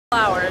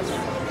hours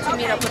to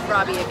meet up with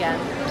Robbie again.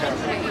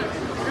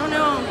 I don't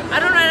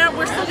know.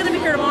 We're still gonna be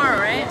here tomorrow,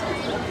 right?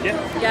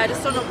 Yeah, I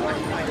just don't know.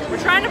 We're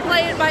trying to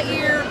play it by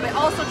ear, but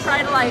also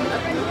try to like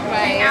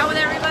hang out with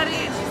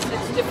everybody.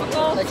 It's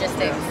difficult.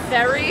 Logistics.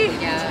 Very.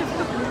 Yeah.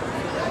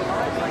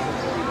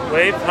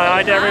 Wave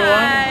hi to everyone.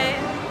 Hi.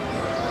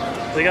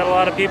 We got a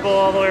lot of people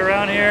all the way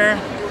around here.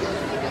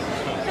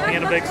 Sitting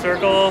in a big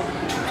circle.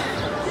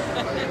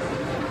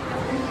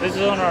 This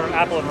is on our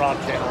Apple and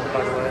Rob channel,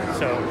 by the way,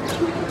 so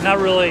not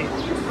really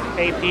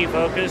AP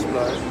focused,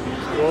 but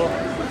cool.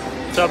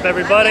 What's up,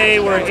 everybody?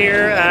 We're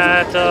here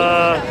at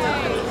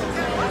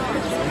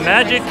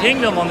Magic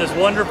Kingdom on this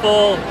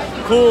wonderful,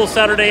 cool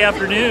Saturday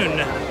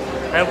afternoon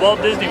at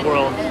Walt Disney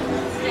World.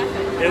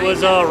 It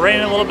was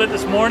raining a little bit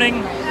this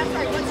morning.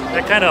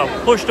 That kind of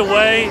pushed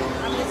away.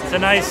 It's a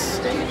nice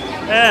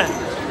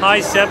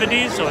high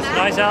 70s, so it's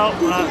nice out.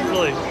 We're not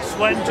really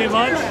sweating too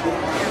much.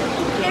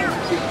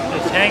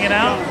 Just hanging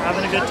out,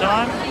 having a good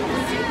time.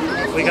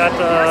 We got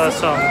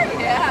some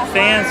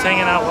fans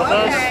hanging out with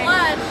us.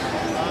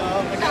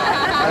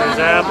 There's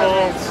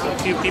Apple, a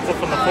few people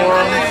from the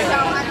forums.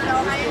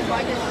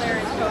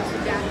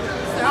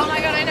 Oh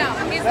my god, I know.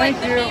 He's like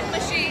the meme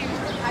machine.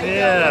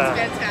 Yeah.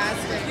 It's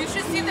fantastic. You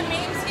should see the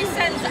memes he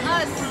sends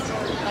us.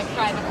 Like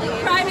privately.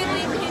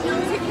 Privately, he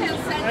knows he can't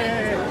send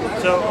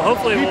it. So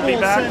hopefully we'll be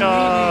back.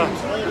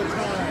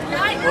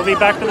 We'll be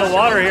back to the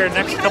water here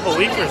next couple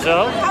weeks or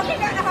so.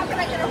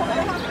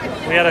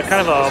 We had a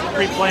kind of a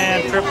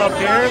pre-planned trip up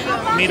here,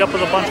 meet up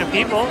with a bunch of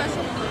people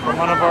from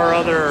one of our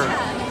other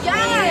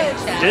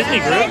Disney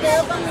groups.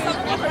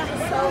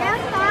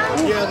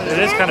 It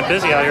is kind of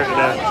busy out here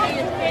today.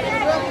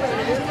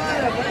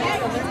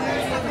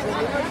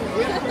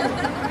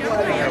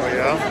 There we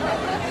go.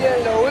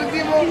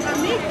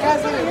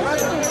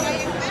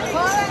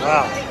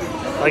 Wow.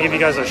 I'll give you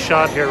guys a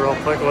shot here real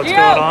quick of what's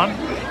going on.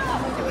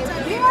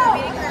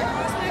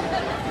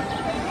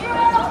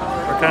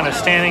 We're kind of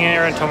standing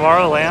here in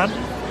Tomorrowland.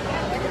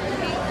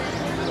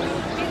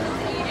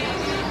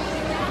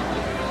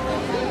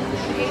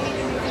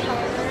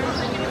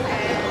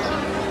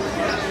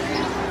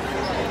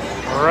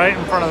 Right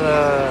in front of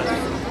the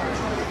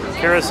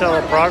Carousel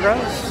of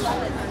Progress.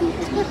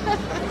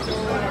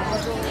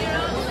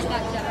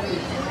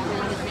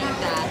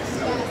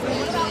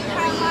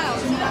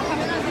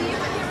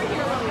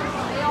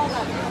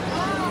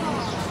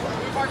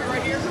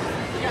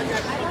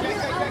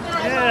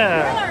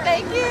 Yeah.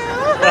 Thank you.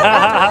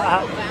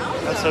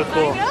 That's so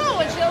cool. I know.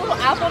 It's your little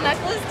Apple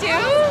necklace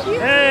too.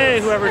 Hey,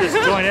 whoever just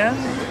joined in.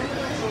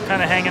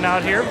 Kind of hanging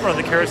out here for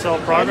the Carousel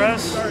of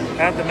Progress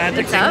at the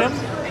Magic Kingdom.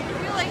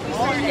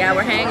 Yeah,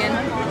 we're hanging.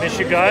 Miss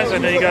you guys. I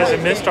know you guys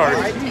have missed our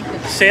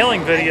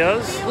sailing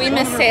videos. We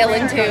miss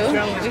sailing too.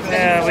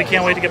 Yeah, we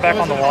can't wait to get back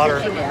on the water.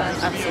 Yeah,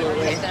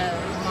 absolutely.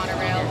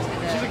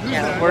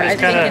 Yeah, We're just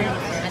kind of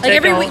like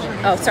every week.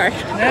 Oh, sorry.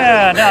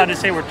 Yeah, no, I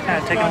just say we're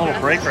kind of taking a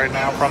little break right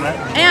now from it.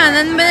 And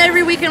then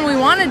every weekend we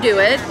want to do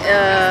it.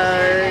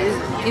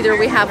 Either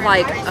we have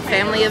like a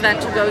family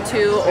event to go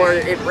to, or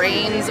it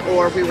rains,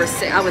 or we were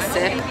sick. I was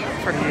sick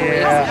for a couple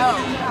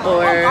weeks.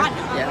 Or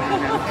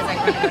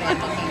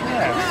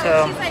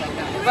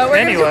But we're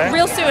gonna do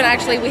real soon.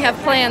 Actually, we have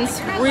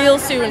plans real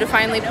soon to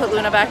finally put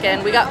Luna back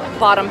in. We got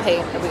bottom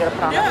paint that we got to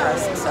put on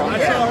first. So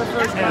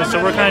yeah,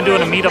 so we're kind of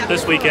doing a meetup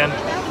this weekend.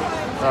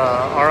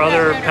 Our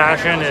other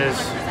passion is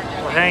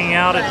hanging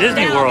out at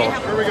Disney World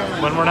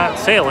when we're not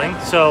sailing.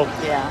 So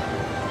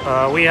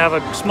we have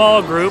a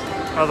small group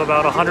of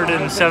about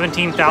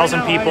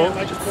 117,000 people.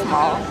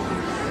 Small.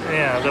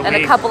 Yeah, and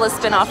a couple of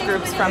spin-off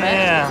groups from it.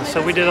 Yeah,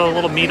 so we did a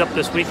little meetup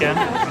this weekend.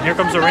 And here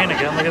comes the rain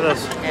again. Look at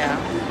this. Yeah.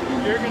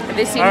 Have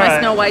they seen my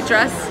Snow White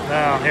dress?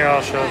 No, here,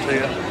 I'll show it to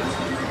you.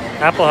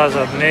 Apple has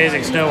an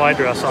amazing Snow White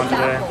dress on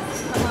today.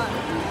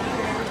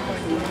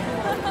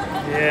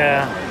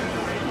 Yeah.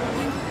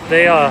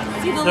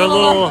 They're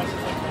little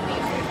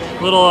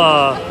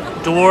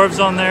dwarves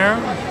on there,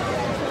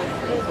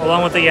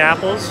 along with the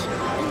apples.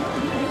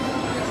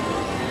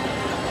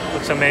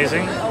 Looks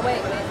amazing.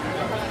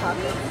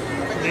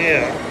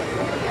 Yeah.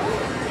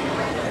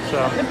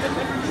 So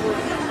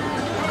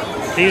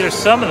these are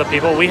some of the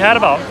people. We had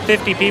about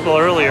 50 people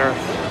earlier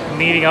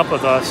meeting up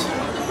with us.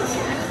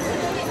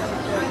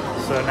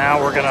 So now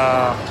we're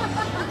gonna,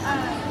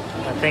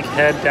 I think,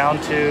 head down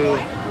to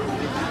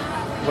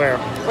where?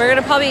 We're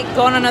gonna probably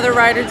go on another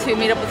ride or two,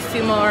 meet up with a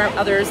few more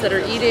others that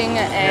are eating,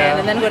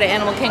 and then go to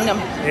Animal Kingdom.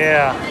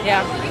 Yeah.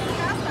 Yeah.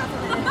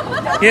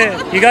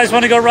 Yeah. You guys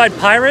want to go ride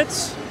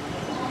Pirates?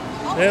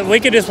 We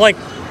could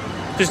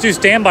just do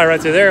standby right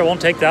through there. It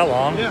won't take that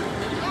long. Yeah.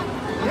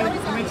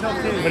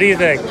 What do you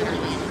think?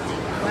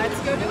 Let's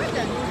go do it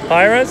then.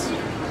 Pirates?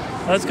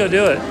 Let's go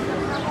do it.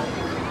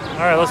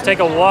 All right, let's take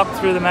a walk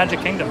through the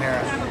Magic Kingdom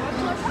here.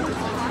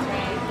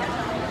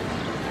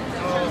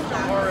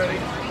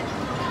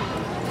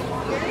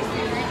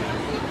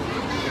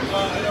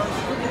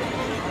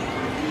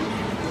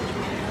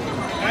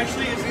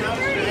 Actually, it's not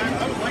as bad.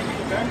 I would like to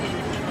go back.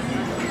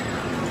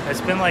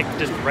 It's been like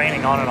just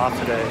raining on and off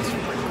today. It's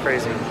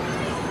crazy.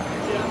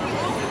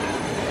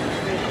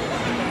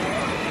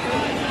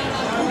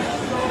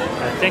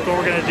 think what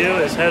we're going to do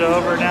is head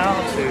over now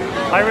to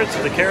Pirates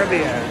of the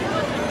Caribbean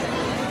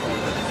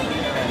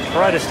and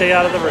try to stay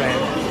out of the rain.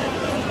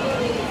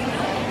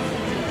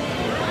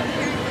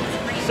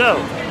 So,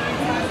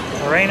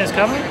 the rain is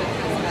coming,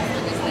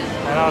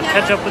 and I'll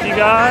catch up with you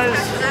guys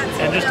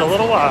in just a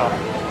little while.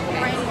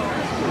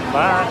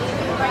 Bye.